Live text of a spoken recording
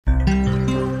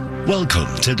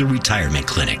Welcome to the Retirement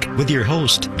Clinic with your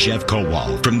host, Jeff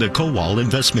Kowal from the Kowal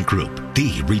Investment Group,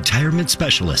 the retirement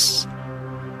specialists.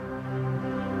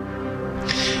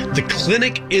 The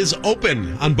clinic is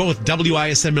open on both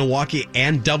WISN Milwaukee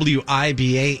and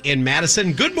WIBA in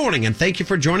Madison. Good morning, and thank you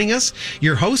for joining us.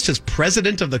 Your host is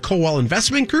president of the Kowal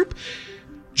Investment Group,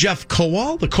 Jeff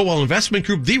Kowal, the Kowal Investment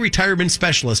Group, the retirement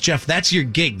specialist. Jeff, that's your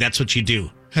gig. That's what you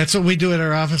do. That's what we do at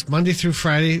our office, Monday through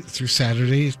Friday through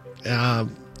Saturday.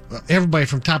 Everybody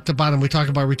from top to bottom, we talk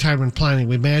about retirement planning.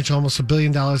 We manage almost $1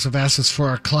 billion of assets for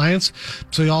our clients.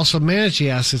 So we also manage the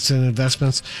assets and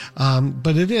investments.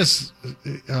 But it is,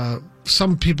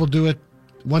 some people do it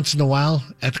once in a while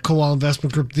at the Kowal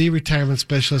Investment Group, the retirement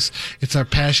specialist. It's our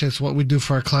passion. It's what we do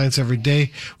for our clients every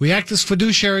day. We act as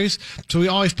fiduciaries, so we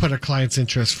always put our clients'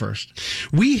 interests first.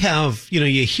 We have,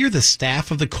 you hear the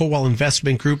staff of the Kowal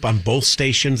Investment Group on both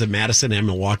stations in Madison and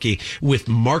Milwaukee with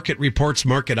market reports,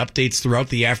 market updates throughout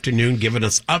the afternoon, giving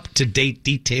us up-to-date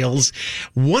details.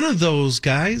 One of those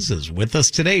guys is with us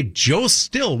today, Joe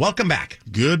Still. Welcome back.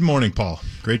 Good morning, Paul.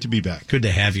 Great to be back. Good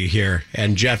to have you here.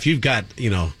 And Jeff, you've got,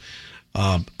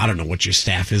 I don't know what your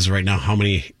staff is right now. How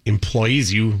many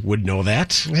employees? You would know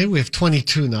that. Hey, we have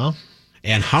 22 now.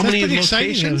 And how many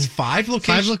locations? Exciting. 5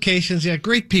 locations? 5 locations, yeah.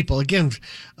 Great people. Again,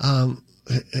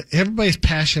 everybody's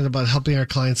passionate about helping our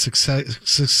clients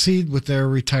succeed with their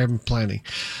retirement planning.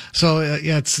 So,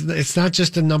 it's not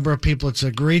just a number of people. It's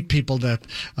a great people that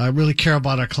really care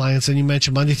about our clients. And you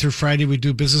mentioned Monday through Friday, we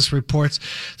do business reports,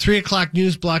 3 o'clock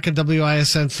news block on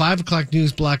WISN, 5 o'clock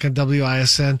news block on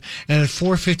WISN, and at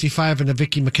 4:55 on the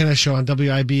Vicki McKenna Show on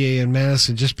WIBA in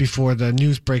Madison, just before the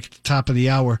news break at the top of the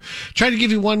hour. Try to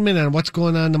give you 1 minute on what's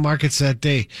going on in the markets that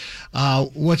day.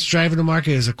 What's driving the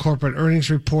market is a corporate earnings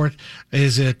report.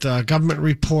 Is it government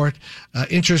report,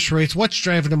 interest rates? What's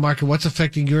driving the market? What's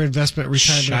affecting your investment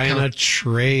retirement China account?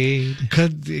 Trade.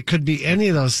 It could be any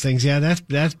of those things. Yeah,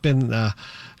 that's been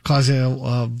causing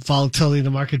volatility in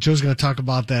the market. Joe's going to talk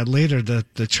about that later,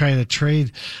 the China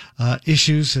trade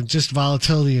issues and just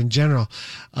volatility in general.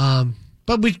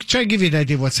 But we try to give you an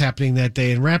idea of what's happening that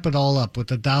day and wrap it all up with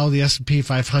the Dow, the S&P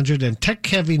 500, and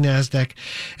tech-heavy NASDAQ.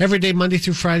 Every day, Monday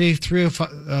through Friday,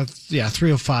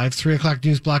 3:05, 3 o'clock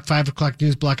news block, 5 o'clock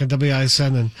news block on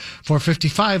WISN, and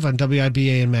 4:55 on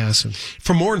WIBA in Madison.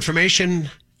 For more information,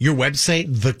 your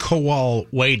website,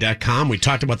 thekowalway.com. We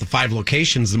talked about the 5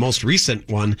 locations. The most recent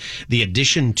one, the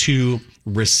addition to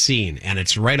Racine, and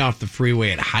it's right off the freeway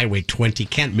at Highway 20.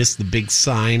 Can't miss the big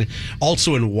sign.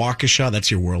 Also in Waukesha, that's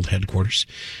your world headquarters.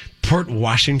 Port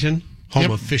Washington,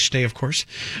 home of Fish Day, of course.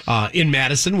 In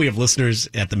Madison, we have listeners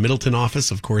at the Middleton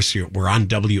office. Of course, we're on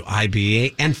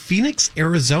WIBA. And Phoenix,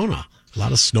 Arizona. A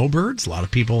lot of snowbirds, a lot of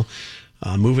people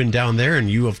moving down there. And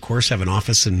you, of course, have an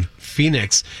office in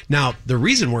Phoenix. Now, the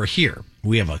reason we're here,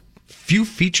 we have a few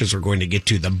features we're going to get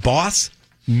to. The Boss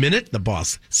Minute, the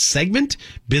Boss segment,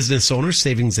 business owners,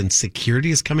 savings and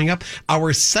security is coming up.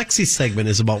 Our sexy segment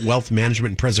is about wealth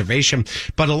management and preservation.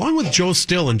 But along with Joe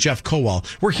Still and Jeff Kowal,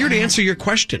 we're here to answer your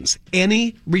questions.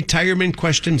 Any retirement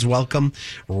questions, welcome.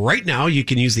 Right now, you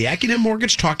can use the Accunet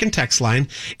Mortgage Talk and Text line.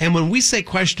 And when we say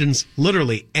questions,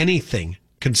 literally anything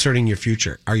concerning your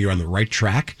future. Are you on the right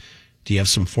track? Do you have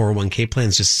some 401k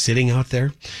plans just sitting out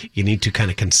there? You need to kind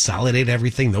of consolidate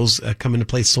everything. Those come into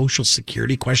play. Social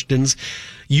security questions.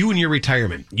 You and your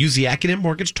retirement. Use the Accunet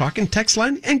Mortgage Talk and Text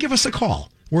line and give us a call.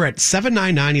 We're at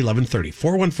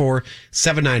 799-1130.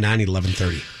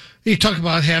 414-799-1130. You talk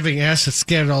about having assets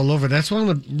scattered all over. That's one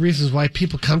of the reasons why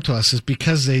people come to us is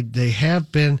because they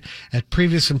have been at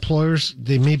previous employers.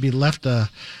 They maybe left a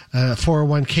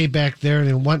 401k back there and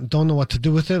they don't know what to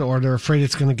do with it, or they're afraid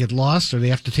it's going to get lost, or they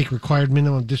have to take required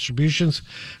minimum distributions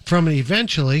from it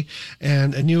eventually,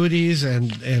 and annuities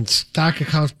and stock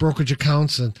accounts, brokerage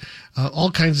accounts, and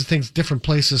all kinds of things, different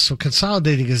places. So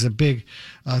consolidating is a big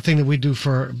thing that we do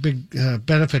for a big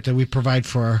benefit that we provide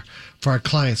for our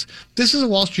clients. This is a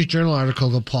Wall Street Journal article,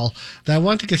 though, Paul, that I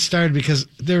want to get started because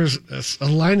there's a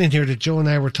line in here that Joe and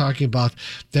I were talking about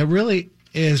that really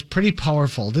is pretty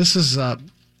powerful. This is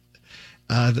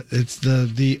it's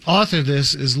the author of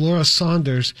this is Laura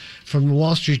Saunders from the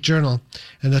Wall Street Journal,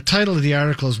 and the title of the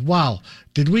article is, "Wow,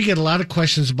 did we get a lot of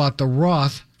questions about the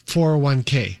Roth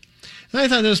 401k?" And I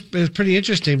thought this was pretty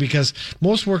interesting because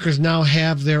most workers now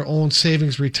have their own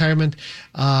savings retirement,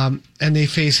 and they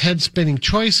face head-spinning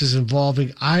choices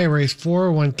involving IRAs,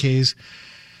 401ks,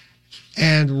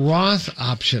 and Roth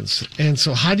options. And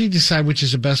so how do you decide which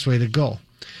is the best way to go?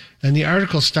 And the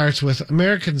article starts with,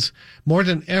 Americans more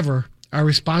than ever are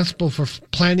responsible for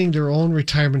planning their own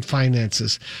retirement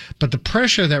finances, but the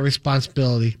pressure of that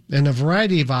responsibility and a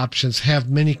variety of options have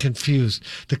many confused.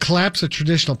 The collapse of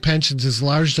traditional pensions is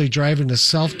largely driving the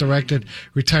self-directed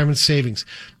retirement savings.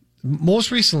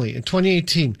 Most recently, in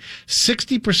 2018,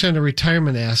 60% of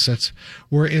retirement assets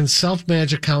were in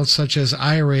self-managed accounts such as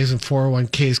IRAs and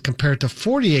 401ks compared to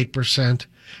 48%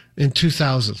 in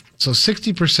 2000. So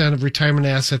 60% of retirement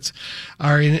assets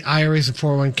are in IRAs and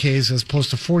 401ks as opposed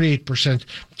to 48%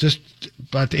 just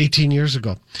about 18 years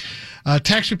ago.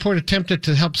 Tax report attempted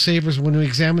to help savers when we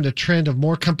examined a trend of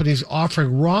more companies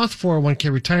offering Roth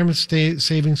 401k retirement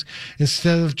savings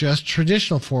instead of just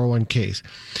traditional 401ks.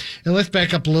 And let's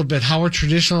back up a little bit. How are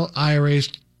traditional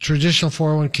IRAs, traditional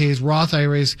 401ks, Roth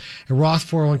IRAs, and Roth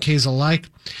 401ks alike?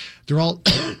 They're all...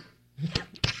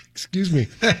 Excuse me.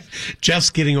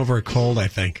 Jeff's getting over a cold, I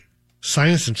think.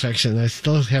 Sinus infection. I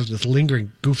still have this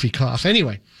lingering goofy cough.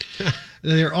 Anyway,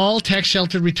 they're all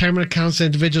tax-sheltered retirement accounts that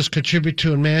individuals contribute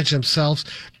to and manage themselves.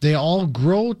 They all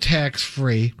grow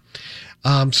tax-free.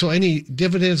 So any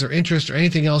dividends or interest or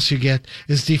anything else you get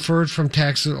is deferred from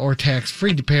taxes or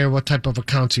tax-free, depending on what type of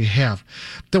accounts you have.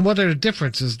 Then what are the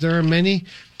differences? There are many.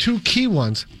 Two key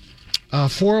ones.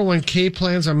 401k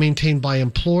plans are maintained by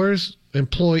employers,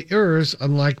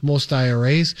 unlike most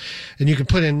IRAs, and you can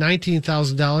put in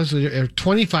 $19,000 or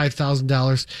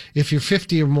 $25,000 if you're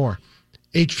 50 or more,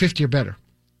 age 50 or better.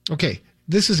 Okay,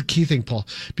 this is a key thing, Paul,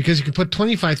 because you can put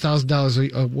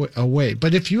 $25,000 away.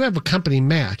 But if you have a company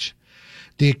match,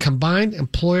 the combined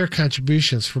employer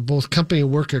contributions for both company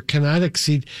and worker cannot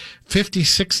exceed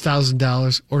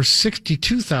 $56,000 or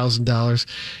 $62,000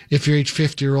 if you're age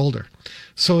 50 or older.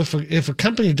 So if a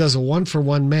company does a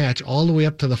 1-for-1 match all the way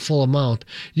up to the full amount,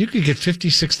 you could get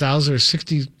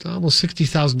 $56,000 or almost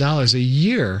 $60,000 a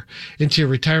year into your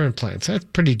retirement plans. That's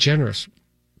pretty generous.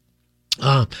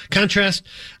 Contrast,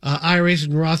 IRAs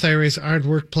and Roth IRAs aren't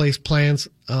workplace plans.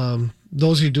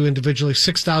 Those who do individually,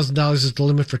 $6,000 is the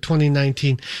limit for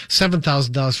 2019,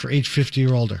 $7,000 for age 50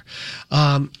 or older.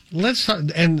 Let's talk,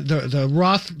 and the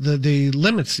Roth, the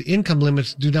limits, the income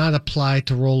limits do not apply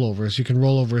to rollovers. You can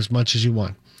roll over as much as you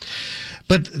want.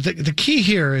 But the key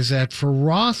here is that for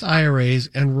Roth IRAs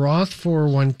and Roth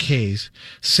 401ks,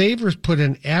 savers put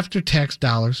in after-tax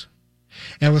dollars,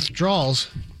 and withdrawals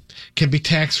can be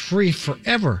tax-free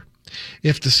forever.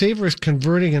 If the saver is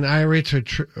converting an IRA to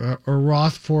a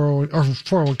Roth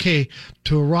 401k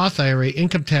to a Roth IRA,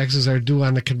 income taxes are due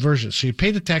on the conversion. So you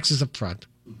pay the taxes up front,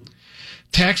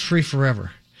 tax-free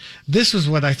forever. This is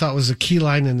what I thought was a key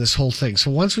line in this whole thing.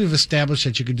 So once we've established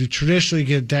that you could do traditionally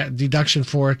get a deduction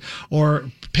for it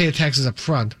or pay the taxes up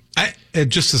front.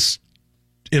 Just to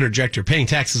interject, you're paying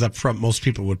taxes up front. Most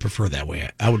people would prefer that way,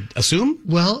 I would assume.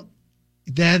 Well,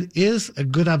 that is a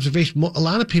good observation. A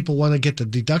lot of people want to get the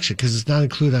deduction because it's not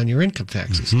included on your income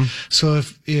taxes. Mm-hmm. So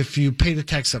if you pay the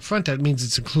tax up front, that means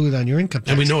it's included on your income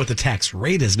tax. And we know what the tax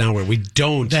rate is now where we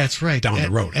don't. That's right. Down the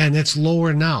road. And it's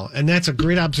lower now. And that's a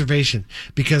great observation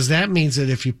because that means that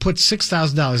if you put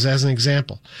 $6,000 as an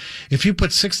example, if you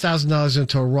put $6,000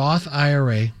 into a Roth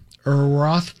IRA or a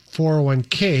Roth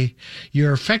 401k,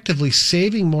 you're effectively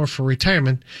saving more for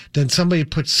retirement than somebody who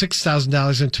puts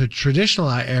 $6,000 into a traditional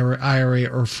IRA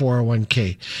or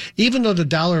 401k. Even though the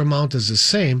dollar amount is the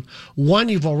same, one,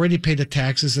 you've already paid the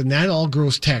taxes, and that all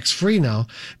grows tax-free now.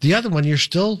 The other one, you're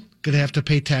still going to have to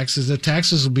pay taxes. The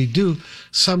taxes will be due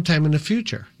sometime in the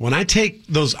future. When I take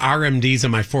those RMDs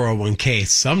in my 401k,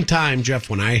 sometime, Jeff,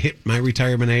 when I hit my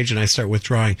retirement age and I start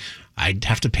withdrawing, I'd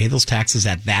have to pay those taxes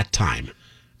at that time.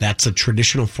 That's a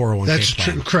traditional 401k That's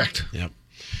plan. Correct. Yep.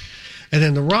 And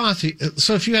then the Roth,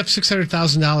 so if you have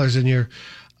 $600,000 in your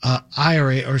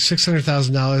IRA or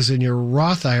 $600,000 in your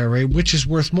Roth IRA, which is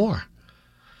worth more?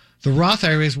 The Roth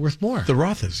IRA is worth more. The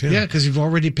Roth is, yeah. Yeah, because you've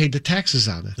already paid the taxes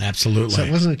on it. Absolutely. So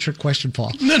it wasn't a trick question,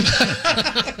 Paul.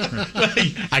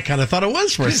 I kind of thought it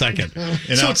was for a second.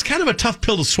 So it's kind of a tough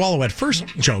pill to swallow at first,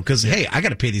 Joe, because, hey, I got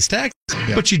to pay these taxes,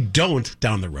 but you don't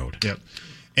down the road. Yep.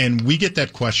 And we get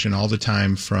that question all the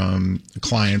time from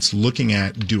clients looking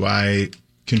at, do I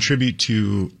contribute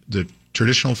to the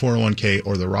traditional 401k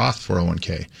or the Roth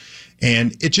 401k?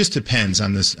 And it just depends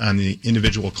on the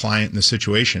individual client and the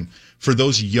situation. For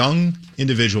those young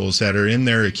individuals that are in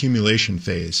their accumulation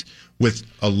phase with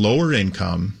a lower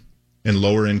income and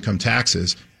lower income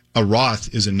taxes, a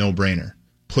Roth is a no-brainer.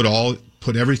 Put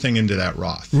everything into that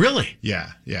Roth. Really?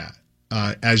 Yeah.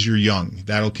 As you're young,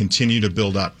 that'll continue to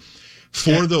build up.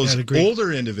 For those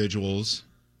older individuals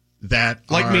that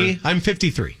like me, I'm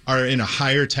 53, are in a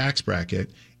higher tax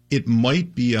bracket, it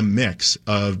might be a mix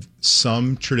of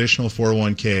some traditional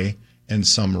 401k and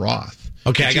some Roth.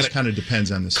 Okay, It just kind of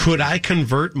depends on the situation. Could I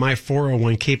convert my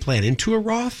 401k plan into a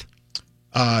Roth?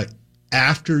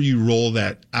 After you roll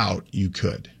that out, you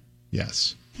could.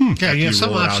 Yes. Yeah, you have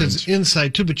some options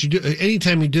inside too, but you do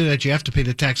anytime you do that, you have to pay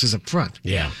the taxes up front.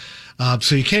 Yeah.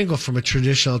 So you can't go from a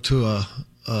traditional to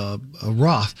a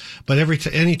Roth, but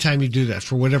anytime you do that,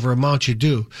 for whatever amount you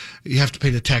do, you have to pay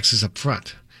the taxes up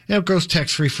front. And it goes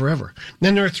tax-free forever.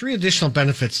 Then there are 3 additional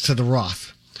benefits to the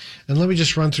Roth. And let me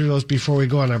just run through those before we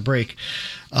go on our break.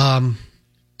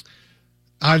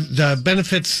 The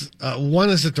benefits,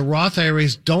 one is that the Roth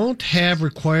IRAs don't have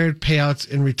required payouts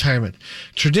in retirement.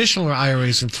 Traditional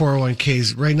IRAs and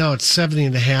 401ks, right now it's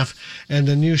 70.5, and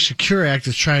the new Secure Act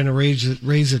is trying to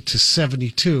raise it to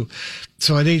 72.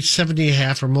 So at age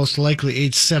 70.5, or most likely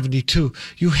age 72,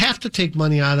 you have to take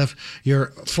money out of your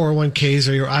 401ks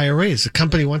or your IRAs. The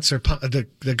company wants the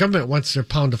government wants their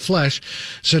pound of flesh,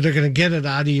 so they're going to get it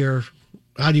out of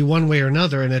you one way or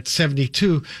another, and at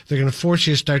 72, they're going to force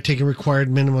you to start taking required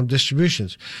minimum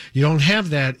distributions. You don't have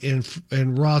that in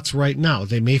Roths right now.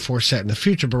 They may force that in the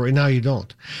future, but right now you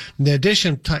don't. In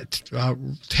addition,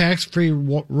 tax-free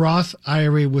Roth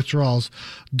IRA withdrawals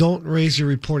don't raise your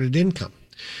reported income.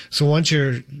 So once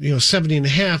you're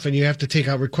 70.5 and you have to take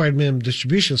out required minimum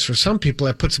distributions, for some people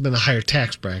that puts them in a higher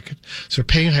tax bracket. So they're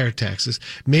paying higher taxes,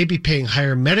 maybe paying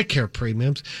higher Medicare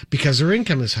premiums because their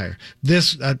income is higher.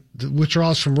 This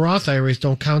withdrawals from Roth IRAs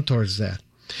don't count towards that.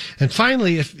 And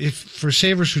finally, if for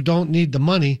savers who don't need the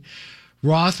money,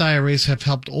 Roth IRAs have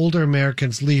helped older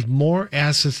Americans leave more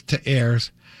assets to heirs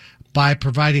by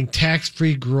providing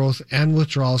tax-free growth and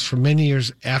withdrawals for many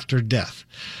years after death.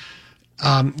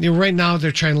 Right now,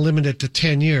 they're trying to limit it to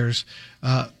 10 years.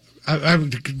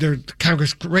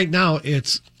 Congress, right now,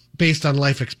 it's based on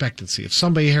life expectancy. If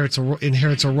somebody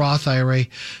inherits a Roth IRA,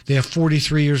 they have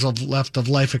 43 years left of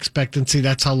life expectancy.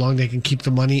 That's how long they can keep the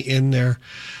money in their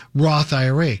Roth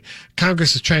IRA.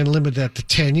 Congress is trying to limit that to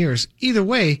 10 years. Either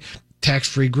way,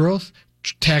 tax-free growth,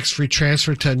 tax-free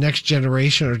transfer to a next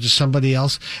generation or to somebody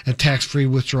else, and tax-free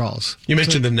withdrawals. You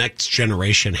mentioned the next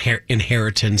generation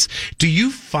inheritance. Do you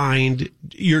find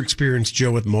your experience, Joe,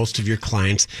 with most of your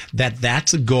clients that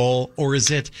that's a goal, or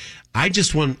is it, I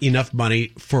just want enough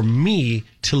money for me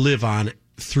to live on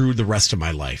through the rest of my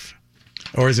life?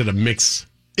 Or is it a mix?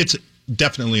 It's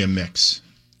definitely a mix.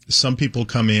 Some people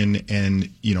come in and,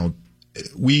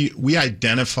 we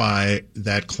identify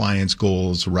that client's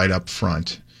goals right up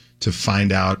front to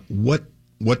find out what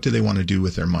do they want to do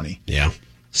with their money. Yeah.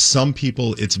 Some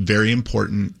people, it's very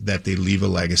important that they leave a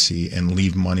legacy and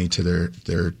leave money to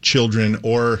their children,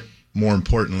 or more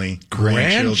importantly,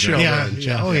 grandchildren.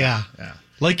 Yeah.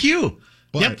 Like you.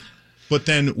 But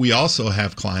then we also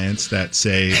have clients that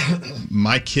say,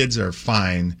 my kids are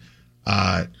fine.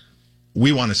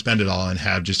 We want to spend it all and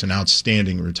have just an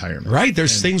outstanding retirement. Right.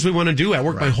 There's things we want to do. I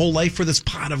worked my whole life for this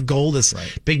pot of gold, this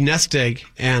big nest egg,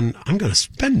 and I'm going to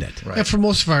spend it. Right. And for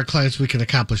most of our clients, we can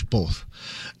accomplish both.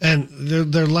 And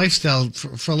their lifestyle,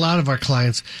 for a lot of our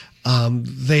clients,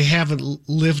 they haven't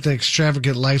lived an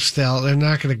extravagant lifestyle. They're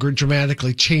not going to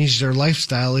dramatically change their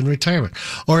lifestyle in retirement.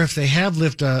 Or if they have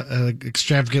lived an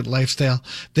extravagant lifestyle,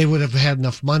 they would have had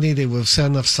enough money. They would have set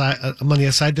enough money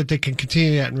aside that they can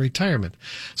continue that in retirement.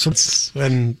 So,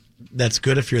 and that's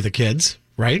good if you're the kids,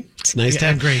 right? It's nice to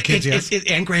have grandkids,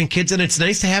 and grandkids, and it's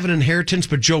nice to have an inheritance.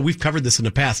 But Joe, we've covered this in the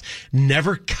past.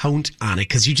 Never count on it,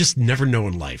 because you just never know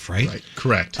in life, right? Right.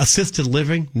 Correct. Assisted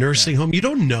living, nursing home, you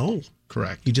don't know.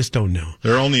 Correct. You just don't know.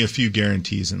 There are only a few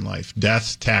guarantees in life: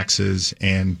 death, taxes,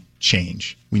 and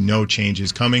change. We know change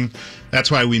is coming.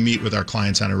 That's why we meet with our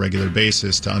clients on a regular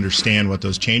basis to understand what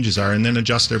those changes are and then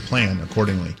adjust their plan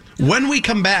accordingly. When we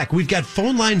come back, we've got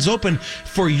phone lines open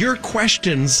for your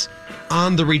questions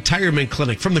on the Retirement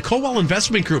Clinic. From the Kowal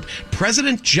Investment Group,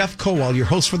 President Jeff Kowal, your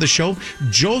host for the show.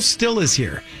 Joe Still is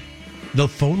here. The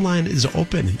phone line is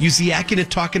open. Use the Accunet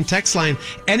Talk and Text line.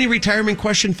 Any retirement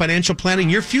question, financial planning,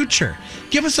 your future.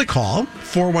 Give us a call,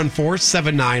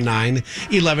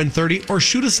 414-799-1130, or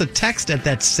shoot us a text at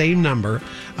that same number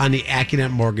on the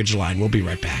Accunet Mortgage line. We'll be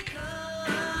right back.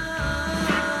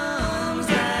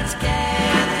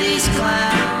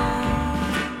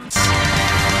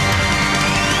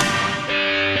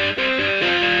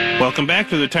 Welcome back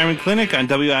to the Retirement Clinic on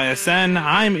WISN.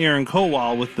 I'm Aaron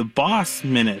Kowal with the Boss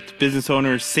Minute, business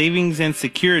owner's savings and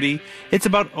security. It's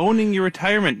about owning your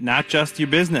retirement, not just your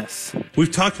business.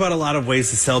 We've talked about a lot of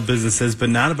ways to sell businesses, but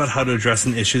not about how to address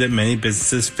an issue that many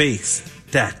businesses face: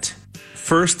 debt.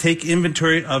 First, take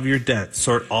inventory of your debt.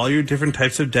 Sort all your different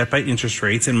types of debt by interest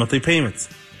rates and monthly payments.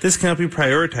 This can help you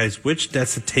prioritize which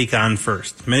debts to take on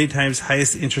first. Many times,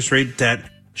 highest interest rate debt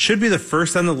should be the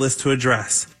first on the list to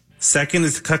address. Second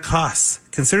is to cut costs.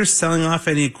 Consider selling off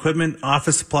any equipment,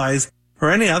 office supplies, or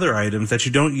any other items that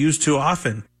you don't use too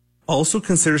often. Also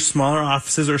consider smaller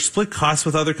offices or split costs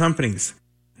with other companies.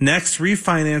 Next,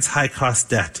 refinance high-cost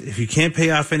debt. If you can't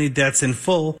pay off any debts in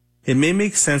full, it may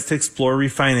make sense to explore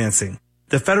refinancing.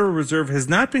 The Federal Reserve has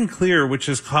not been clear, which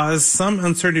has caused some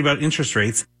uncertainty about interest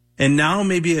rates, and now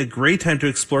may be a great time to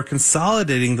explore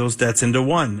consolidating those debts into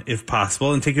one, if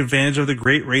possible, and take advantage of the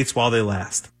great rates while they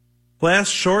last. Last,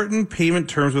 shorten payment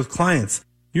terms with clients.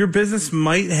 Your business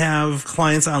might have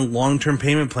clients on long-term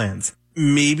payment plans.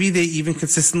 Maybe they even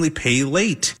consistently pay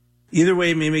late. Either way,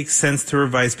 it may make sense to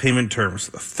revise payment terms.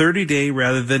 30-day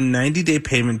rather than 90-day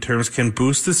payment terms can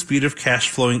boost the speed of cash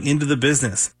flowing into the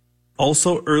business.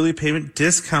 Also, early payment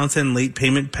discounts and late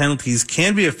payment penalties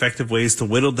can be effective ways to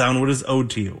whittle down what is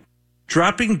owed to you.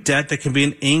 Dropping debt that can be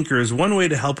an anchor is one way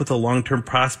to help with the long-term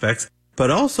prospects, but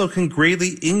also can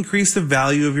greatly increase the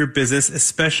value of your business,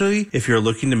 especially if you're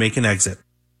looking to make an exit.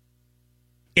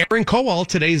 Aaron Kowal,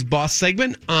 today's boss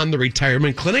segment on the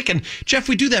Retirement Clinic. And Jeff,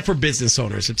 we do that for business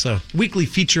owners. It's a weekly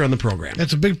feature on the program.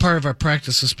 That's a big part of our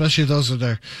practice, especially those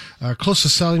that are close to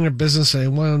selling their business and they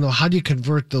want to know how do you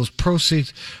convert those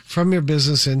proceeds from your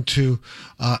business into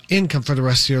income for the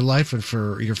rest of your life and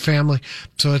for your family.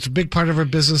 So it's a big part of our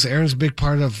business. Aaron's a big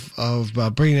part of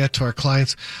bringing that to our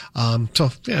clients.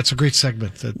 It's a great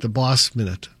segment, the Boss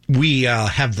Minute. We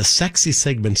have the sexy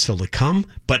segment still to come,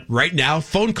 but right now,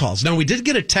 phone calls. Now, we did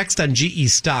get a text on GE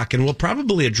stock, and we'll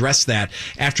probably address that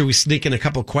after we sneak in a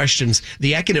couple questions.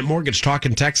 The Accident Mortgage Talk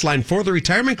and Text line for the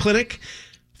Retirement Clinic,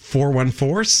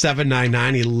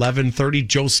 414-799-1130.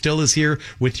 Joe Still is here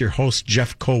with your host,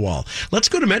 Jeff Kowal. Let's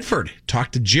go to Medford,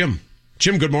 talk to Jim.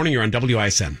 Jim, good morning. You're on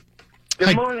WISN.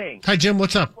 Good morning. Hi, Jim.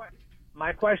 What's up?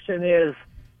 My question is,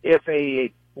 if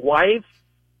a wife,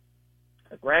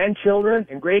 grandchildren,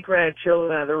 and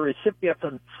great-grandchildren are the recipients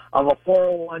of a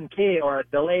 401k or a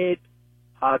delayed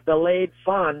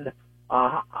fund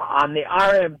on the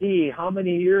RMD, how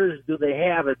many years do they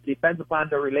have? It depends upon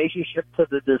the relationship to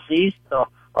the deceased, or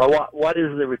what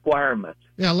is the requirement?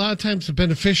 Yeah, a lot of times the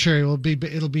beneficiary it'll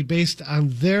be based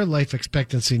on their life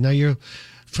expectancy. Now,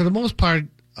 for the most part,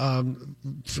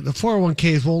 the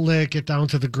 401ks won't let it get down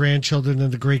to the grandchildren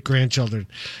and the great-grandchildren.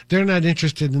 They're not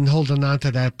interested in holding on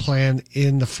to that plan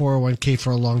in the 401k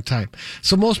for a long time.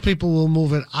 So most people will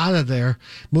move it out of there,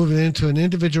 move it into an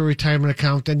individual retirement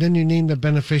account, and then you name the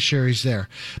beneficiaries there.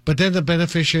 But then the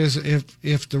beneficiaries,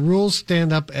 if the rules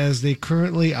stand up as they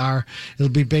currently are, it'll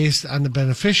be based on the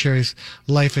beneficiary's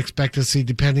life expectancy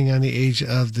depending on the age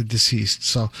of the deceased.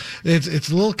 So it's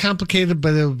a little complicated,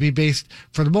 but it'll be based,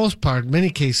 for the most part, many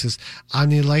cases, on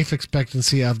the life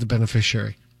expectancy of the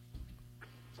beneficiary.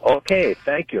 Okay,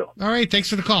 thank you. All right, thanks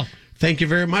for the call. Thank you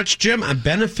very much, Jim. On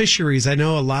beneficiaries, I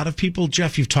know a lot of people,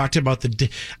 Jeff, you've talked about the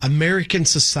American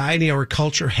society, our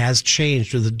culture has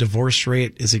changed. The divorce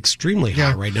rate is extremely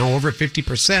high right now, over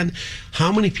 50%.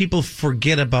 How many people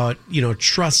forget about,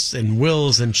 trusts and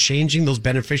wills and changing those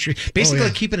beneficiaries,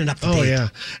 basically keeping it up to date? Oh, yeah.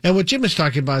 And what Jim is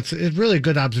talking about, it's really a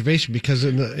good observation because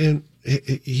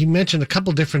he mentioned a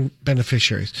couple different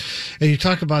beneficiaries. And you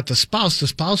talk about the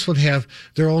spouse would have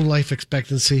their own life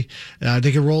expectancy.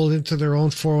 They can roll it into their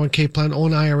own 401k plan,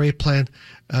 own IRA plan,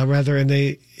 and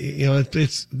they,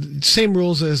 it's same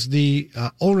rules as the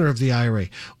owner of the IRA.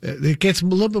 It gets a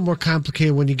little bit more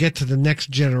complicated when you get to the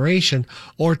next generation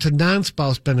or to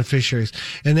non-spouse beneficiaries.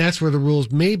 And that's where the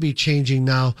rules may be changing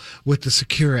now with the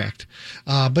Secure Act.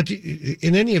 But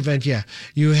in any event,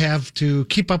 you have to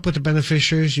keep up with the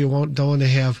beneficiaries. You don't want to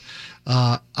have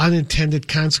unintended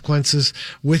consequences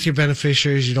with your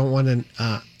beneficiaries. You don't want an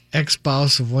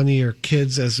ex-spouse of one of your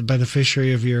kids as a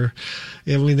beneficiary of your.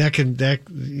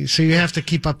 So you have to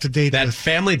keep up to date. That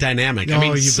family dynamic.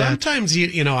 Sometimes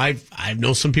I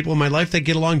know some people in my life that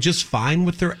get along just fine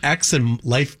with their ex, and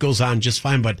life goes on just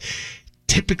fine. But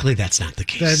typically, that's not the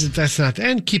case. That's not,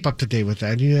 and keep up to date with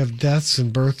that. You have deaths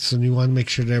and births, and you want to make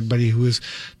sure that everybody who is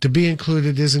to be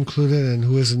included is included, and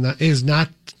who is not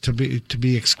to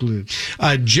be excluded.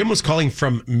 Jim was calling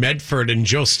from Medford, and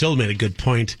Joe Still made a good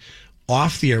point.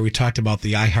 Off the air, we talked about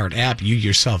the iHeart app. You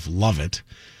yourself love it.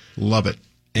 Love it.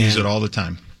 Use it all the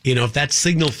time. If that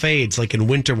signal fades, like in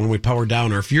winter when we power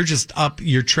down, or if you're just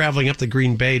you're traveling up the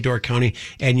Green Bay, Door County,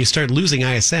 and you start losing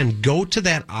ISN, go to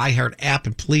that iHeart app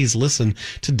and please listen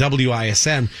to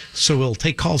WISN so we'll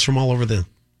take calls from all over the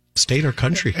state or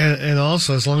country. And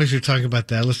also, as long as you're talking about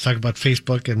that, let's talk about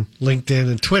Facebook and LinkedIn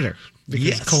and Twitter. because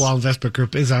Yes. Kowal Investment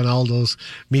Group is on all those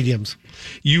mediums.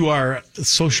 You are a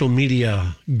social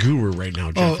media guru right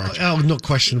now, Jeff. aren't you? Oh, no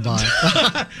question about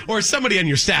it. Or somebody on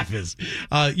your staff is.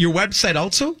 Your website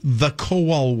also,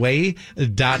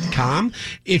 thekowalway.com.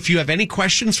 If you have any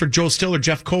questions for Joe Still or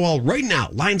Jeff Kowal right now,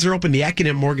 lines are open. The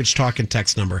Accident Mortgage Talk and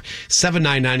text number,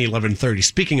 799-1130.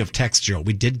 Speaking of text, Joe,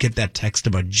 we did get that text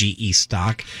about GE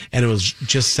stock, and it was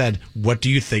just said, what do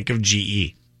you think of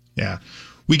GE? Yeah.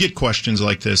 We get questions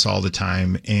like this all the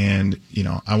time. And,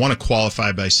 I want to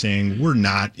qualify by saying we're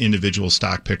not individual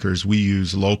stock pickers. We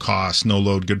use low cost, no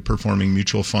load, good performing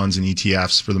mutual funds and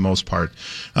ETFs for the most part.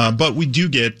 But we do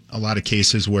get a lot of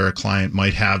cases where a client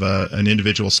might have an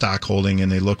individual stock holding and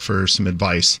they look for some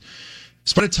advice.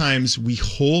 So a lot of times we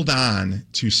hold on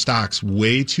to stocks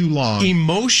way too long.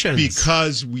 Emotions.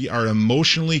 Because we are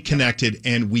emotionally connected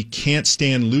and we can't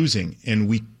stand losing. And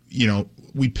we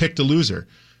picked a loser.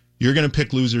 You're going to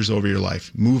pick losers over your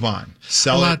life. Move on.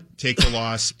 Sell it, take the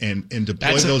loss, and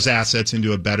deploy those assets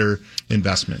into a better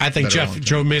investment. I think, Jeff,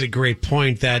 Joe made a great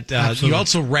point that you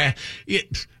also...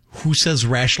 Who says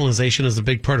rationalization is a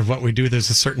big part of what we do? There's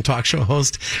a certain talk show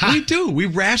host. We do. We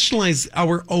rationalize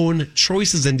our own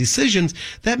choices and decisions.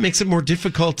 That makes it more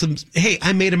difficult to, hey,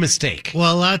 I made a mistake.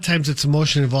 Well, a lot of times it's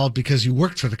emotion involved because you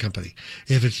worked for the company.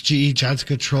 If it's GE, Johnson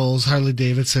Controls, Harley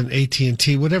Davidson,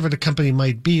 AT&T, whatever the company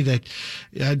might be that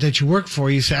you work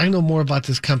for, you say, I know more about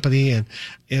this company, and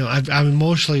I'm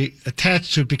emotionally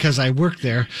attached to it because I work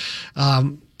there.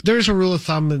 There's a rule of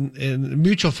thumb in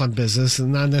mutual fund business,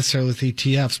 and not necessarily with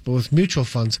ETFs, but with mutual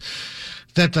funds,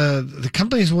 that the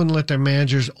companies wouldn't let their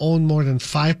managers own more than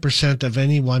 5% of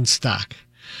any one stock.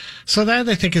 So that,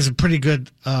 I think, is a pretty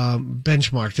good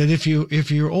benchmark. That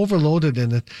if you're overloaded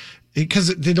in it,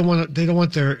 because they don't want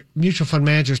their mutual fund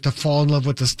managers to fall in love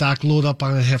with the stock, load up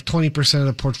on it, have 20% of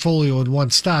the portfolio in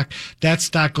one stock. That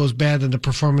stock goes bad, and the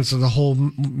performance of the whole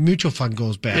mutual fund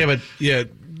goes bad.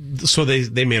 So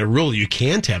they made a rule you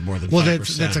can't have more than 5%. Well,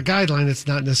 that's a guideline. It's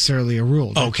not necessarily a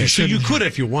rule. Okay, so you could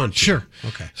if you want to. Sure.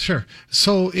 Okay. Sure.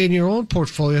 So in your own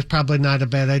portfolio, it's probably not a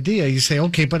bad idea. You say,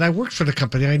 okay, but I worked for the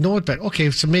company. I know it better. Okay,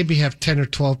 so maybe have 10 or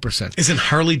 12%. Isn't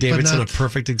Harley Davidson a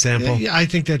perfect example? Yeah, I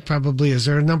think that probably is.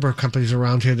 There are a number of companies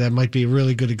around here that might be a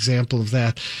really good example of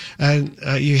that. And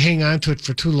you hang on to it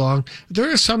for too long.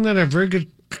 There are some that are very good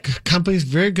companies,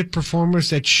 very good performers,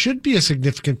 that should be a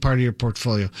significant part of your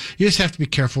portfolio. You just have to be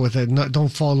careful with it. Don't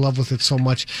fall in love with it so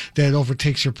much that it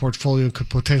overtakes your portfolio and could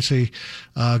potentially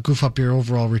goof up your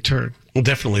overall return. We'll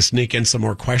definitely sneak in some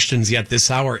more questions yet this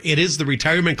hour. It is the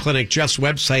Retirement Clinic, Jeff's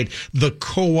website,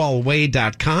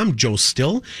 thekowalway.com. Joe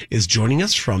Still is joining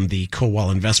us from the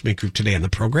Kowal Investment Group today on the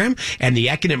program. And the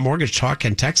Accident Mortgage Talk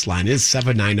and text line is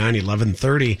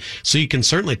 799-1130. So you can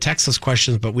certainly text us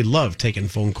questions, but we love taking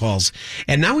phone calls.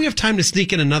 And now we have time to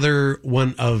sneak in another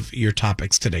one of your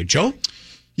topics today. Joe?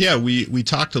 Yeah, we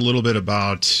talked a little bit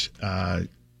about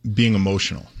being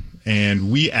emotional.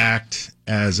 And we act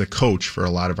as a coach for a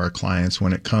lot of our clients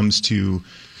when it comes to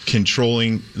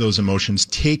controlling those emotions,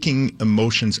 taking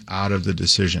emotions out of the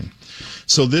decision.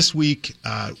 So this week,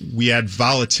 we had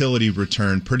volatility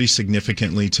return pretty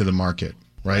significantly to the market,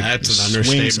 right? That's an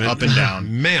understatement. Swings up and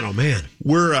down. Man, oh man.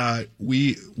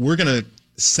 We're going to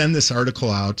send this article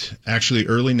out actually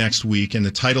early next week. And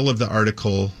the title of the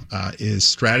article is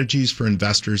Strategies for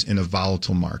Investors in a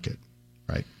Volatile Market,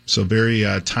 right? So very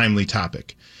timely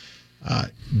topic.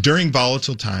 During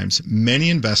volatile times, many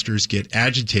investors get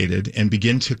agitated and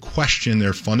begin to question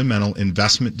their fundamental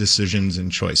investment decisions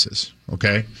and choices.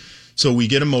 Okay? So we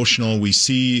get emotional. We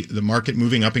see the market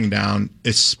moving up and down,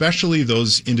 especially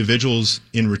those individuals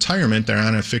in retirement that are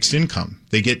on a fixed income.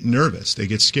 They get nervous. They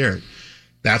get scared.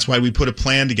 That's why we put a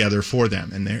plan together for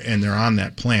them, and they're on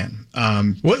that plan.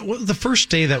 What the first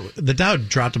day that the Dow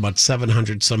dropped about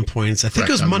 700 some points? I think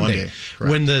it was Monday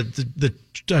when the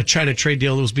China trade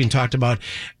deal was being talked about.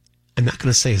 I'm not going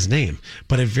to say his name,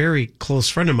 but a very close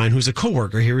friend of mine who's a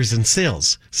coworker here, he's in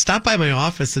sales, stopped by my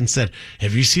office and said,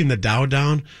 "Have you seen the Dow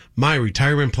down? My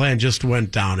retirement plan just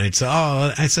went down." I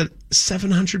said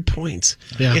 700 points.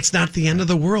 Yeah. It's not the end of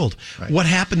the world. Right. What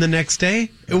happened the next day?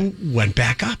 It went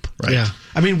back up. Right. Yeah.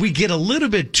 I mean, we get a little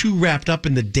bit too wrapped up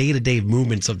in the day-to-day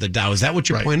movements of the Dow. Is that what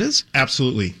your point is?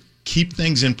 Absolutely. Keep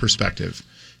things in perspective.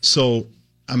 So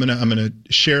I'm gonna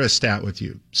share a stat with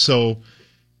you. So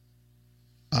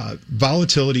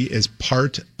volatility is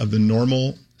part of the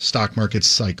normal stock market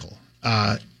cycle.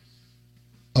 A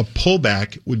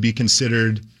pullback would be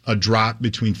considered a drop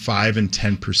between 5 and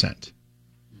 10%.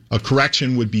 A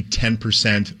correction would be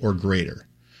 10% or greater.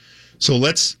 So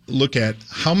let's look at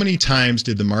how many times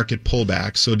did the market pull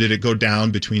back. So did it go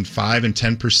down between 5 and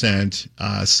 10%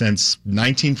 since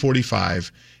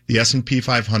 1945? the S&P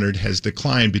 500 has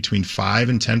declined between 5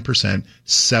 and 10%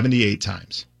 78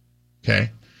 times.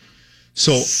 Okay?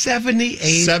 So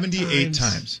 78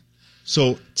 times.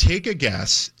 So take a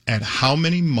guess at how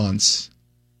many months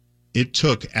it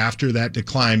took after that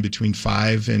decline between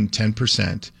 5 and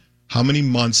 10%. How many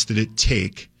months did it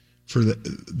take for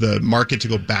the market to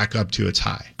go back up to its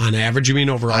high? On average, you mean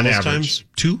over all those times?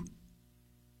 2?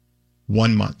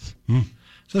 1 month.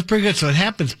 So that's pretty good. So it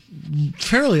happens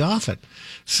fairly often.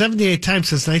 78 times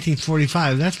since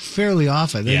 1945. That's fairly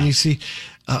often. Yeah. And you see,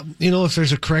 if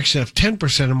there's a correction of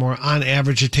 10% or more, on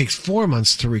average, it takes 4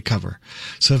 months to recover.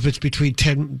 So if it's between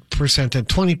 10% and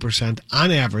 20%,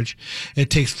 on average, it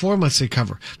takes 4 months to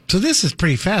recover. So this is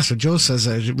pretty fast. So Joe says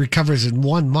it recovers in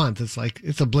 1 month.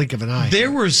 It's a blink of an eye.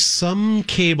 There were some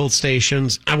cable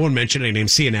stations, I won't mention any name,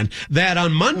 CNN, that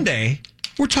on Monday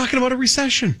were talking about a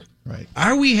recession. Right.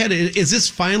 Are we headed? Is this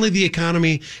finally the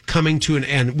economy coming to an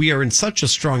end? We are in such a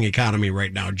strong economy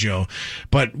right now, Joe,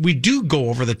 but we do go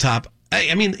over the top.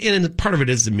 I mean, and part of it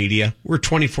is the media. We're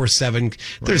 24/7.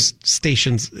 There's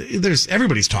stations.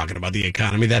 Everybody's talking about the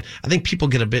economy that I think people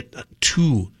get a bit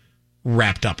too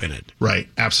wrapped up in it. Right.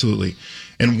 Absolutely.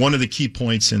 And one of the key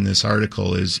points in this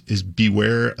article is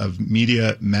beware of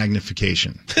media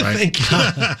magnification. Right. Thank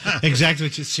you. Exactly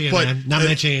what you see, man. Not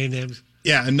mentioning any names.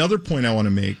 Yeah, another point I want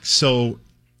to make. So,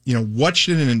 what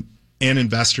should an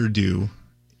investor do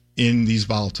in these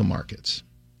volatile markets?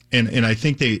 And I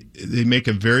think they make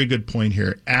a very good point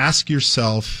here. Ask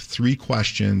yourself 3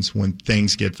 questions when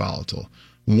things get volatile.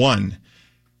 1,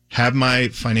 have my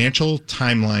financial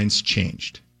timelines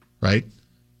changed? Right?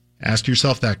 Ask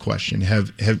yourself that question.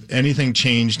 Have anything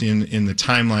changed in the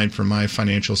timeline for my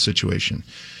financial situation?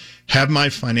 Have my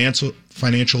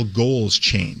financial goals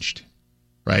changed?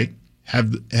 Right?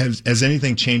 Has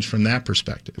anything changed from that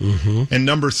perspective? Mm-hmm. And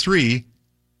number 3,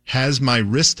 has my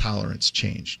risk tolerance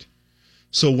changed?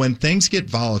 So when things get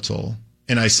volatile,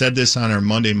 and I said this on our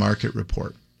Monday market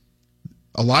report,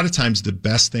 a lot of times the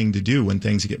best thing to do when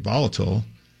things get volatile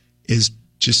is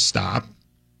just stop,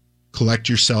 collect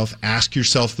yourself, ask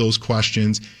yourself those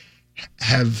questions.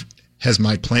 Has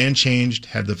my plan changed?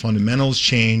 Have the fundamentals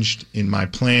changed in my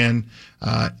plan?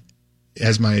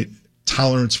 Has my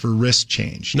tolerance for risk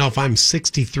changed? Now, if I'm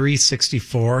 63,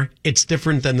 64, it's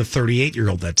different than the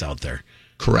 38-year-old that's out there.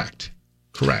 Correct.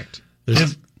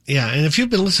 And if you've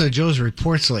been listening to Joe's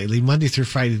reports lately, Monday through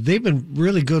Friday, they've been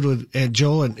really good with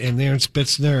Joe and Aaron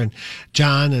Spitzner and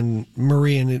John and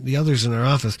Marie and the others in our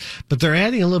office. But they're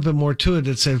adding a little bit more to it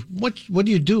that says, what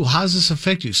do you do? How does this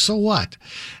affect you? So what?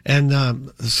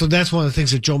 And so that's one of the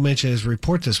things that Joe mentioned in his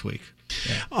report this week.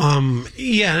 Yeah.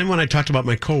 And when I talked about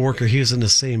my coworker, he was in the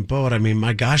same boat. I mean,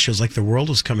 my gosh, it was like the world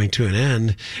was coming to an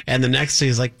end. And the next day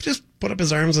he's like, just put up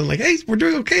his arms and like, hey, we're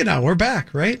doing okay now. We're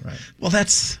back. Right. Well,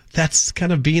 that's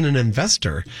kind of being an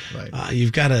investor. Right.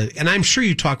 You've got to, and I'm sure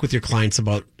you talk with your clients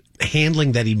about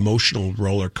handling that emotional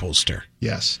roller coaster.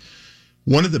 Yes.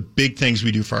 One of the big things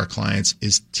we do for our clients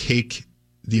is take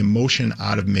the emotion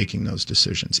out of making those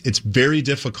decisions. It's very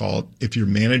difficult if you're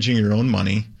managing your own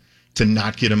money to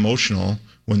not get emotional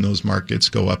when those markets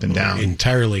go up and down.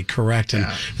 Entirely correct. And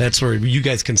that's where you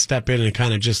guys can step in and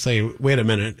kind of just say, wait a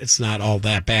minute, it's not all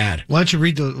that bad. Why don't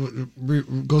you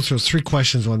go through those 3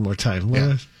 questions one more time?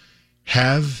 Yeah.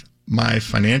 Have my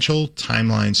financial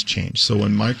timelines changed? So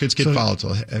when markets get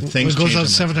volatile, have things changed? It goes on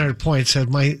 700 points.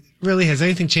 Has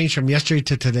anything changed from yesterday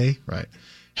to today? Right.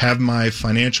 Have my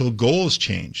financial goals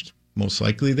changed? Most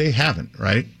likely they haven't,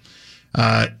 right?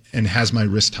 And has my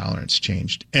risk tolerance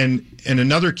changed? And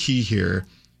another key here,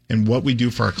 and what we do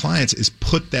for our clients, is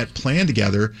put that plan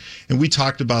together. And we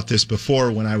talked about this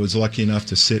before when I was lucky enough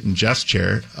to sit in Jeff's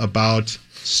chair about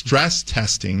stress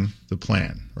testing the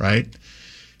plan, right?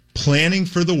 Planning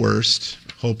for the worst,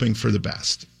 hoping for the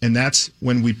best. And that's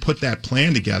when we put that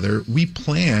plan together, we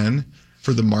plan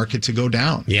for the market to go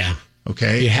down. Yeah.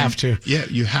 Okay? You have to. Yeah,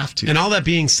 you have to. And all that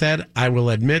being said, I will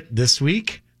admit this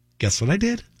week, guess what I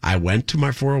did? I went to my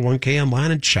 401k online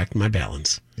and checked my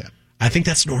balance. Yeah. I think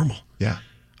that's normal. Yeah.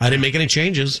 I didn't make any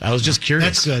changes. I was just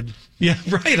curious. That's good. Yeah,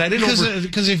 right. I didn't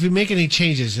because if you make any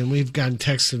changes, and we've gotten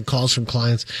texts and calls from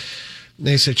clients,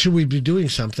 they said, should we be doing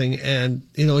something? And,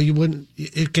 you wouldn't,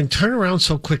 it can turn around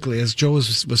so quickly, as Joe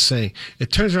was saying.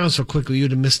 It turns around so quickly, you'd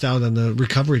have missed out on the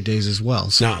recovery days as well.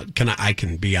 So. Now, I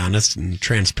can be honest and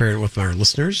transparent with our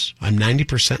listeners. I'm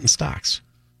 90% in stocks.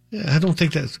 Yeah, I don't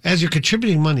think that, as you're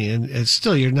contributing money, and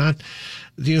still you're not,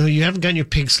 you haven't gotten your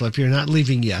pink slip, you're not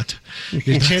leaving yet.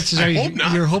 Your chances are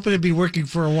you're hoping to be working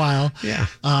for a while. Yeah.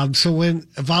 So when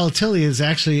volatility is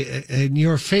actually in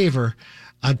your favor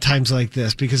on times like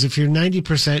this, because if you're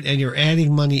 90% and you're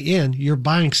adding money in, you're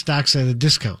buying stocks at a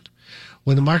discount.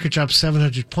 when the market drops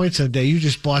 700 points a day, you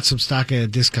just bought some stock at a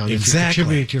discount. Exactly. If you're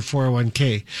contributing to your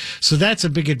 401k. So that's a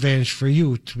big advantage for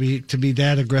you to be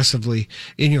that aggressively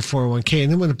in your 401k.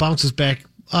 And then when it bounces back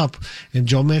up, and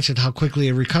Joe mentioned how quickly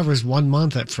it recovers 1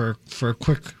 month for a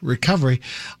quick recovery,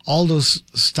 all those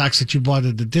stocks that you bought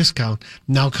at the discount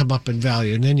now come up in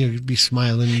value, and then you'll be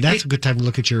smiling. That's a good time to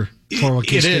look at your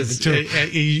 401k It statement is. too.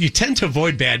 You tend to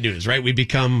avoid bad news, right? We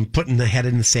become putting the head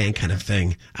in the sand kind of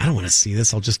thing. I don't want to see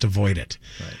this. I'll just avoid it.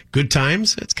 Right. Good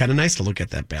times, it's kind of nice to look at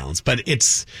that balance, but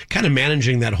it's kind of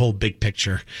managing that whole big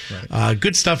picture. Right.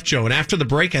 Good stuff, Joe. And after the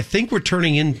break, I think we're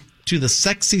turning in to the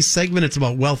sexy segment. It's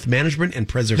about wealth management and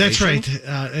preservation. That's right.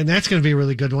 And that's going to be a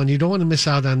really good one. You don't want to miss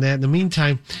out on that. In the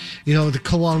meantime, the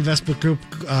Kowal Investment Group,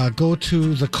 go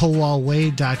to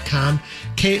thekowalway.com,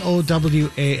 Kowal,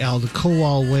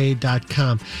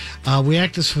 thekowalway.com. We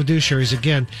act as fiduciaries.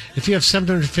 Again, if you have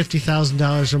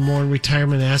 $750,000 or more in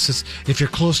retirement assets, if you're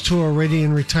close to already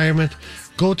in retirement,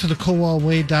 go to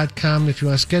thekowalway.com. If you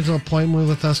want to schedule an appointment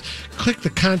with us, click the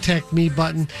Contact Me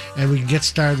button, and we can get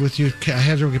started with you.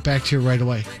 Heather will get back to you right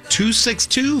away.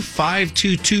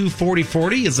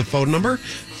 262-522-4040 is the phone number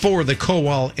for the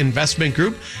Kowal Investment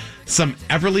Group. Some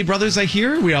Everly Brothers, I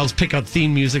hear. We always pick out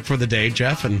theme music for the day,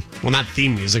 Jeff. And, well, not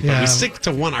theme music, but we stick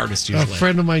to one artist usually. A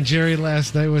friend of mine, Jerry,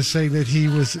 last night was saying that he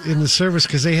was in the service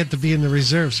because they had to be in the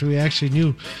reserve, so he actually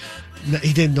knew.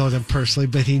 He didn't know them personally,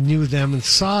 but he knew them and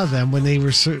saw them when they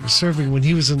were serving when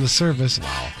he was in the service.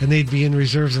 Wow. And they'd be in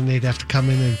reserves, and they'd have to come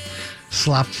in and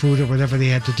slop food or whatever they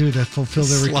had to do to fulfill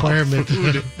their requirement.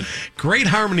 Great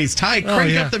harmonies. Ty,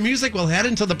 crank up the music. We'll head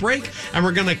into the break, and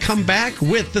we're going to come back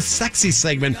with the sexy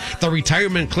segment. The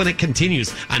Retirement Clinic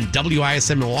continues on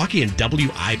WISM Milwaukee and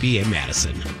WIBA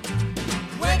Madison.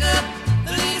 Wake up,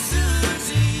 little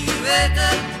Susie, wake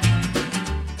up.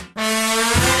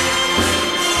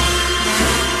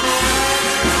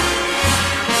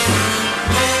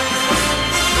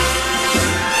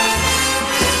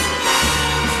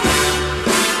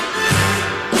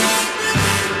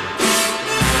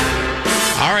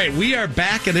 All right, we are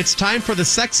back, and it's time for the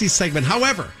sexy segment.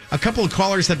 However, a couple of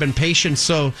callers have been patient,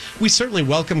 so we certainly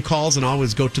welcome calls and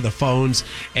always go to the phones,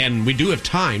 and we do have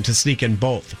time to sneak in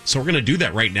both. So we're going to do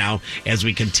that right now as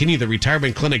we continue the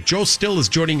Retirement Clinic. Joe Still is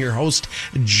joining your host,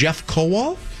 Jeff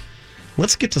Kowal.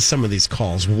 Let's get to some of these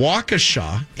calls.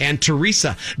 Waukesha and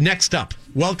Teresa next up.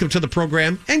 Welcome to the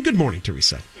program, and good morning,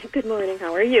 Teresa. Good morning.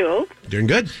 How are you? Doing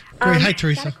good. Great. Hi,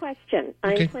 Teresa. I got a question.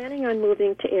 Okay. I'm planning on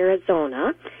moving to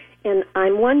Arizona, and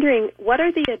I'm wondering, what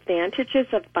are the advantages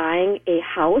of buying a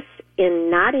house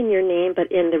not in your name,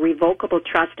 but in the revocable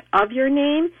trust of your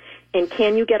name? And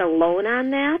can you get a loan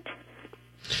on that?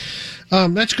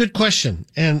 That's a good question.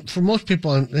 And for most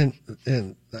people, and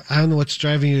I don't know what's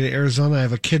driving you to Arizona. I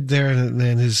have a kid there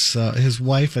and his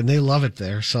wife, and they love it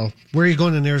there. So where are you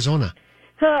going in Arizona?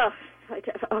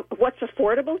 What's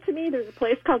affordable to me? There's a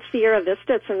place called Sierra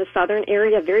Vista. It's in the southern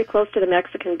area, very close to the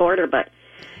Mexican border, but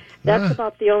that's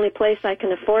about the only place I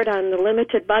can afford on the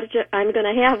limited budget I'm going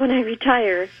to have when I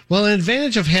retire. Well, an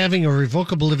advantage of having a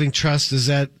revocable living trust is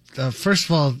that, first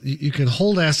of all, you can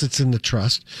hold assets in the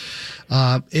trust.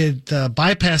 It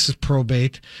bypasses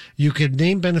probate. You can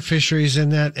name beneficiaries in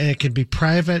that, and it can be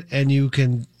private, and you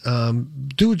can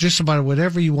do just about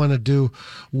whatever you want to do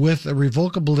with a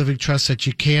revocable living trust that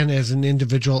you can as an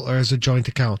individual or as a joint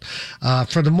account.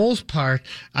 For the most part,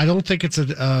 I don't think it's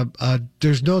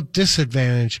there's no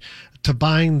disadvantage to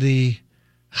buying the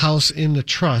house in the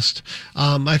trust.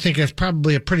 I think that's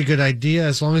probably a pretty good idea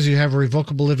as long as you have a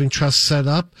revocable living trust set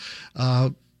up.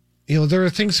 There are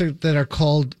things that are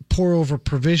called pour-over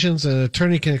provisions. An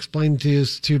attorney can explain to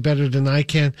you better than I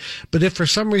can. But if for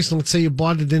some reason, let's say you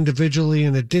bought it individually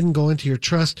and it didn't go into your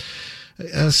trust,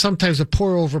 sometimes a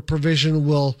pour-over provision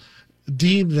will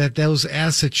deem that those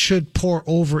assets should pour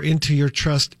over into your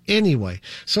trust anyway.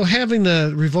 So having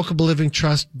the revocable living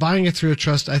trust, buying it through a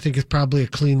trust, I think is probably a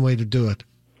clean way to do it.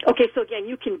 Okay, so again,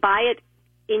 you can buy it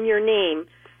in your name.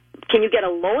 Can you get a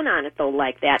loan on it, though,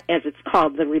 like that, as it's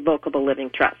called, the revocable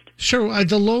living trust? Sure.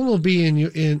 The loan will be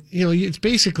it's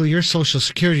basically your Social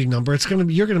Security number.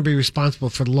 You're going to be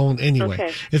responsible for the loan anyway.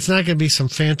 Okay. It's not going to be some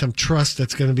phantom trust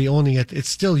that's going to be owning it. It's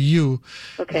still you.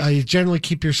 Okay. You generally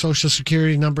keep your Social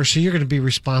Security number, so you're going to be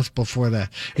responsible for that.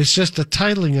 It's just the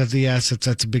titling of the assets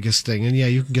that's the biggest thing. And yeah,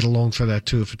 you can get a loan for that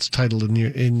too if it's titled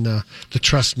in the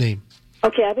trust name.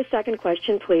 Okay, I have a second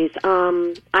question, please.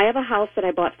 I have a house that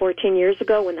I bought 14 years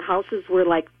ago when the houses were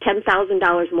like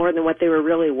 $10,000 more than what they were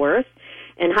really worth.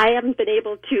 And I haven't been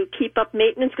able to keep up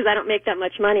maintenance because I don't make that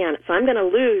much money on it. So I'm going to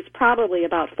lose probably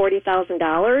about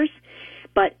 $40,000.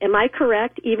 But am I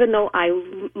correct? Even though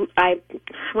when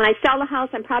I sell the house,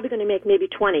 I'm probably going to make maybe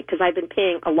 20 because I've been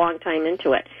paying a long time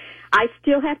into it. I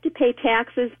still have to pay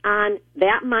taxes on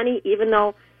that money, even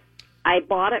though I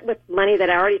bought it with money that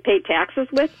I already paid taxes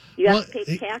with. You have to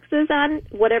pay taxes on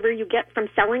whatever you get from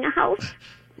selling a house.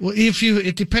 Well,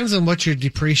 it depends on what your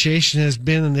depreciation has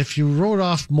been, and if you wrote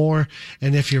off more,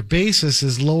 and if your basis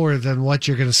is lower than what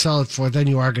you're going to sell it for, then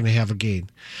you are going to have a gain.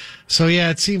 So yeah,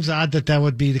 it seems odd that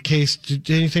would be the case.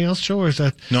 Anything else, Joe, or is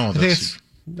that? No, that's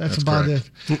about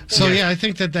correct. it. So yeah, I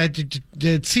think that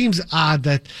it seems odd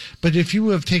that, but if you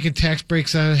have taken tax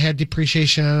breaks on it, had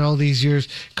depreciation on it all these years,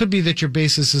 it could be that your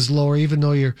basis is lower, even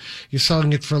though you're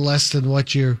selling it for less than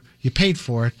what you paid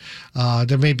for it.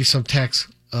 There may be some tax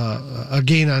a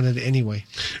gain on it anyway.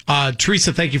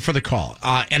 Teresa, thank you for the call.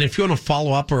 And if you want to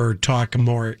follow up or talk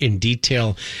more in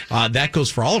detail, that goes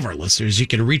for all of our listeners. You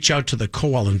can reach out to the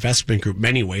Kowal Investment Group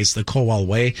many ways, the Kowal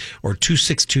Way, or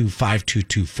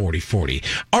 262-522-4040.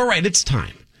 All right, it's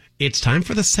time. It's time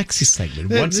for the sexy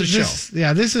segment. What's the show?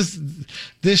 Yeah,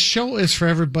 this show is for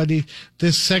everybody.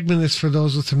 This segment is for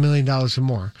those with $1 million or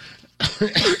more.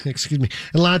 Excuse me.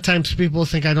 A lot of times people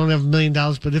think I don't have $1 million,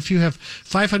 but if you have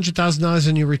 $500,000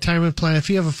 in your retirement plan, if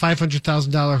you have a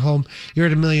 $500,000 home, you're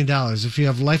at $1 million. If you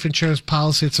have life insurance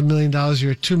policy, it's $1 million,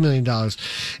 you're at $2 million.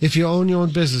 If you own your own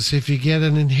business, if you get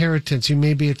an inheritance, you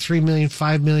may be at $3 million,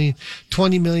 $5 million,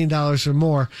 $20 million or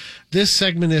more. This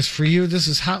segment is for you. This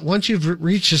is how, once you've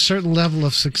reached a certain level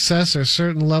of success or a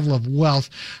certain level of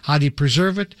wealth, how do you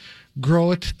preserve it,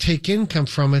 grow it, take income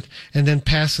from it, and then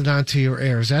pass it on to your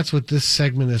heirs? That's what this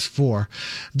segment is for.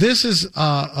 This is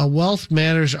a Wealth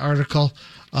Matters article.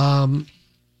 I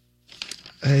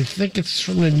think it's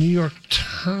from the New York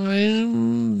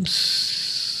Times.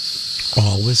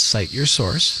 Always cite your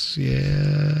source.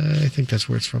 Yeah, I think that's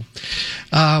where it's from.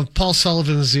 Paul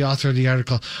Sullivan is the author of the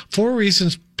article. 4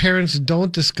 reasons parents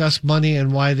don't discuss money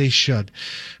and why they should.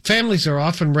 Families are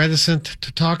often reticent to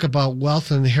talk about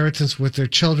wealth and inheritance with their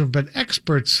children, but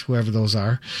experts, whoever those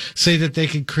are, say that they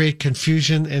can create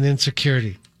confusion and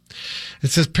insecurity.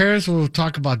 It says parents will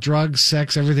talk about drugs,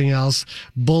 sex, everything else,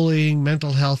 bullying,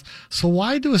 mental health. So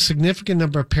why do a significant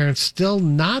number of parents still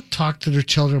not talk to their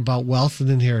children about wealth and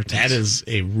inheritance? That is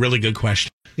a really good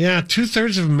question. Yeah,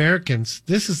 2/3 of Americans,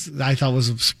 I thought was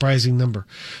a surprising number.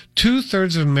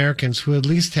 2/3 of Americans who at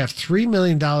least have $3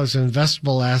 million in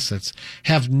investable assets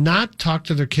have not talked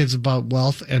to their kids about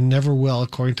wealth and never will,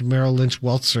 according to Merrill Lynch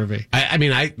Wealth Survey.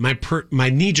 My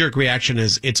knee-jerk reaction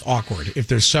is it's awkward. If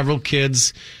there's several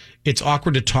kids, it's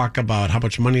awkward to talk about how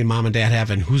much money mom and dad have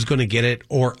and who's going to get it,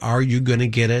 or are you going to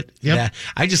get it? Yep. Yeah,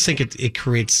 I just think it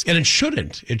creates, and it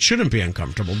shouldn't be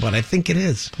uncomfortable, but I think it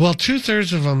is. Well,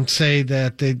 2/3 of them say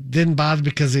that they didn't bother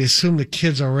because they assumed the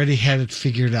kids already had it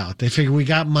figured out. They figure, we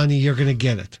got money, you're going to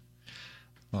get it.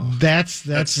 Oh, that's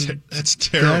terrible.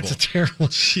 That's a terrible.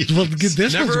 Well,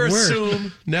 this never was worse.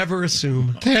 assume. Never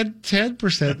assume.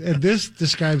 10%, and this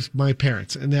describes my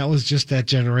parents, and that was just that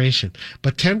generation.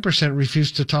 But 10%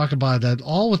 refused to talk about it at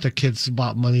all with their kids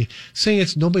about money, saying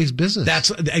it's nobody's business.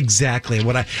 That's exactly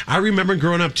what I remember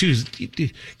growing up too.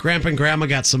 Grandpa and grandma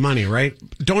got some money, right?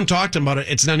 Don't talk to them about it.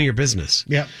 It's none of your business.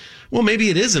 Yeah. Well, maybe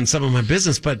it isn't some of my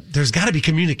business, but there's got to be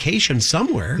communication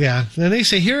somewhere. Yeah. And they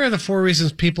say, here are the 4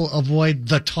 reasons people avoid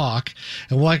the talk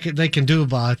and what they can do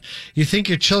about it. You think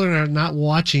your children are not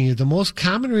watching you. The most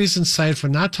common reason cited for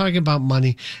not talking about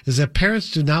money is that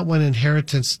parents do not want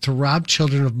inheritance to rob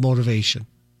children of motivation.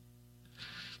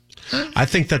 I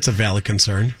think that's a valid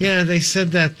concern. Yeah, they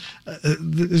said that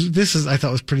I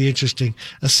thought was pretty interesting.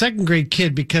 A 2nd grade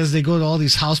kid, because they go to all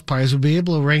these house parties, will be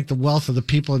able to rank the wealth of the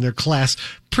people in their class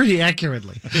pretty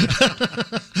accurately.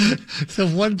 So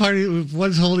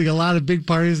one's holding a lot of big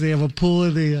parties. They have a pool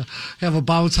and they have a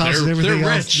bounce house and everything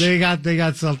else. They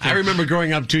got something. I remember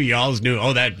growing up too. You always knew,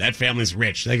 that family's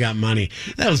rich. They got money.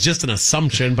 That was just an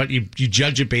assumption, but you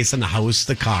judge it based on the house,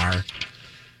 the car.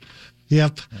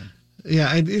 Yep.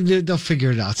 Yeah, and they'll figure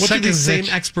it out. What do these same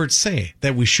experts say?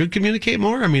 That we should communicate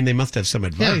more? I mean, they must have some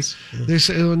advice. Yeah.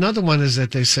 Another one is that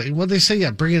they say,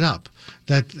 bring it up.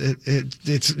 That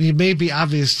it may be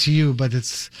obvious to you, but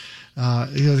it's,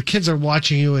 the kids are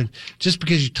watching you, and just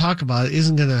because you talk about it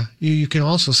isn't gonna. You can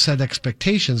also set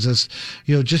expectations as,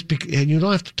 and you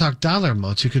don't have to talk dollar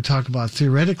amounts. You can talk about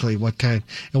theoretically what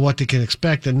they can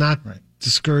expect, and not. Right.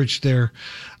 Discourage their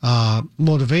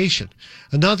motivation.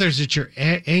 Another is that you're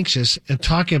anxious, and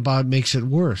talking about it makes it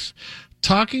worse.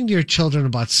 Talking to your children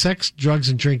about sex, drugs,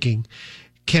 and drinking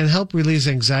can help release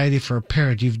anxiety for a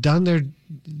parent. You've done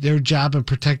their job and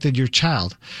protected your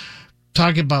child.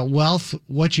 Talking about wealth,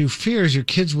 what you fear is your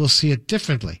kids will see it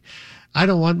differently. I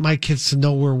don't want my kids to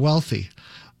know we're wealthy.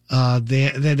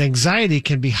 that anxiety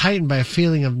can be heightened by a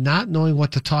feeling of not knowing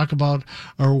what to talk about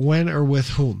or when or with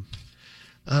whom.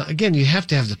 Again, you have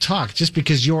to have the talk. Just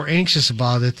because you're anxious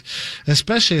about it,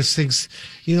 especially as things,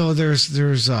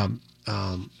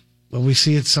 well, we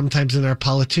see it sometimes in our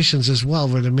politicians as well,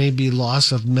 where there may be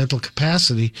loss of mental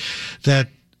capacity that,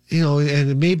 and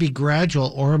it may be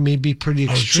gradual or it may be pretty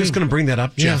extreme. I was just going to bring that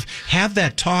up, Jeff. Yeah. Have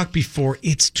that talk before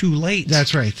it's too late.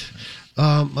 That's right.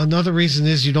 Another reason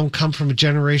is you don't come from a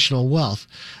generational wealth.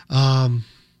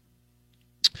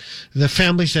 The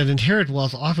families that inherit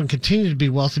wealth often continue to be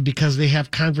wealthy because they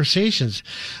have conversations.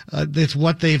 It's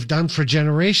what they've done for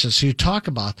generations. So you talk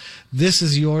about, this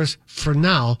is yours for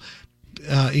now.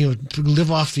 To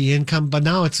live off the income, but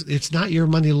now it's not your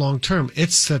money long term.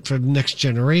 It's set for the next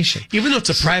generation. Even though it's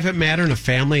a private matter and a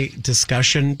family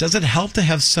discussion, does it help to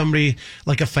have somebody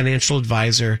like a financial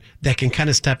advisor that can kind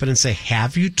of step in and say,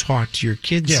 have you talked to your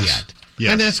kids yet?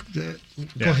 Yes. And that's, go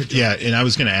ahead, John. Yeah, and I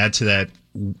was going to add to that.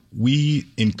 We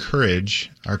encourage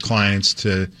our clients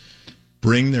to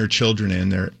bring their children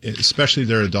in, especially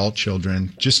their adult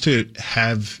children, just to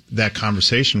have that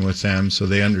conversation with them so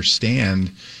they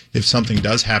understand if something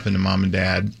does happen to mom and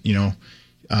dad,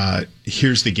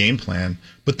 here's the game plan.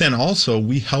 But then also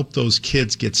we help those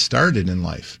kids get started in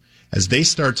life. As they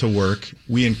start to work,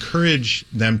 we encourage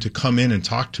them to come in and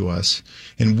talk to us,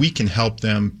 and we can help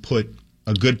them put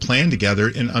a good plan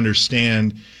together and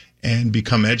understand and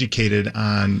become educated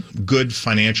on good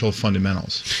financial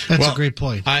fundamentals. That's a great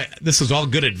point. This is all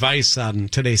good advice on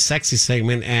today's Sexy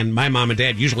segment, and my mom and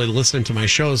dad usually listen to my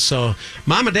shows, so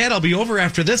Mom and Dad, I'll be over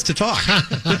after this to talk. They're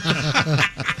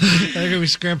going to be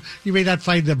scrambled. You may not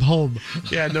find them home.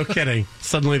 Yeah, no kidding.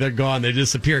 Suddenly they're gone. They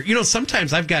disappear.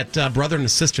 Sometimes I've got a brother and a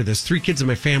sister. There's 3 kids in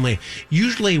my family.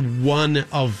 Usually one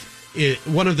of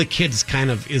the kids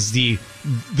kind of is the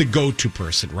go-to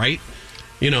person, right?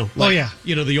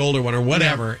 The older one or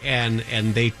whatever, and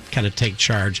they kind of take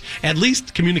charge. At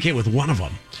least communicate with one of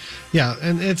them. Yeah,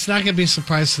 and it's not going to be a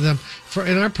surprise to them.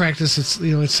 In our practice, it's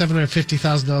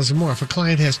 $750,000 or more. If a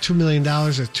client has $2 million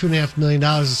or $2.5 million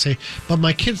and say, but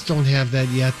my kids don't have that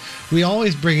yet, we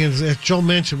always bring in, as Joe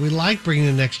mentioned, we like bringing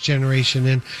the next generation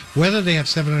in, whether they have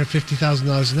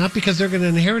 $750,000 or not, because they're going to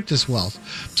inherit this wealth.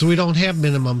 So we don't have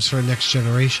minimums for a next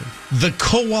generation.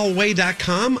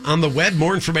 TheKowalWay.com on the web.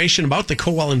 More information about the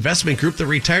Kowal Investment Group, the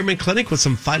retirement clinic, with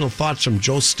some final thoughts from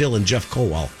Joe Still and Jeff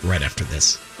Kowal right after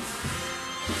this.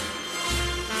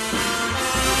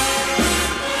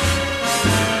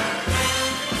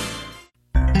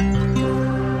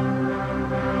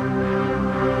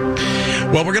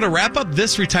 Well, we're going to wrap up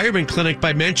this retirement clinic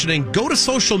by mentioning go to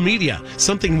social media,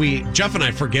 something Jeff and I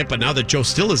forget, but now that Joe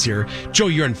Still is here, Joe,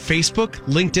 you're on Facebook,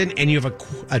 LinkedIn, and you have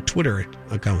a Twitter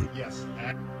account. Yes.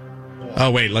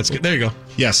 There you go.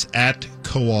 Yes, at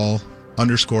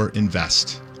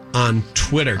Kowal_invest. On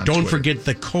Twitter. Don't forget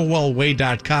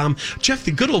thekowalway.com. Jeff,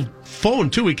 the good old phone,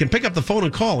 too. We can pick up the phone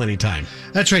and call anytime.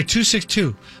 That's right,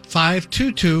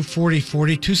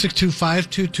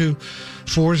 262-522-4040,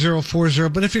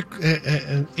 262-522-4040. But if you're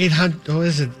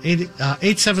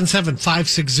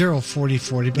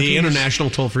 877-560-4040. The international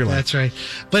toll-free line. That's right.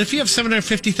 But if you have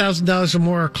 $750,000 or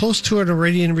more, or close to it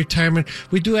already in retirement,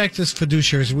 we do act as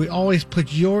fiduciaries. We always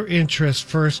put your interest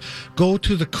first. Go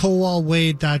to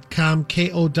thekowalway.com,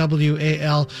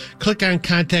 KOWAL. Click on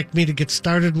Contact Me to get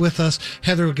started with us.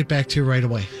 Heather will get back to you right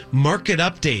away. Market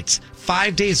updates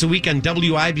 5 days a week on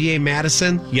WIBA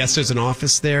Madison. Yes, there's an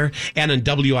office there, and on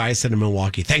WISN in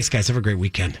Milwaukee. Thanks, guys. Have a great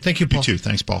weekend. Thank you, Paul. You too.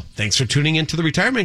 Thanks, Paul. Thanks for tuning in to the Retirement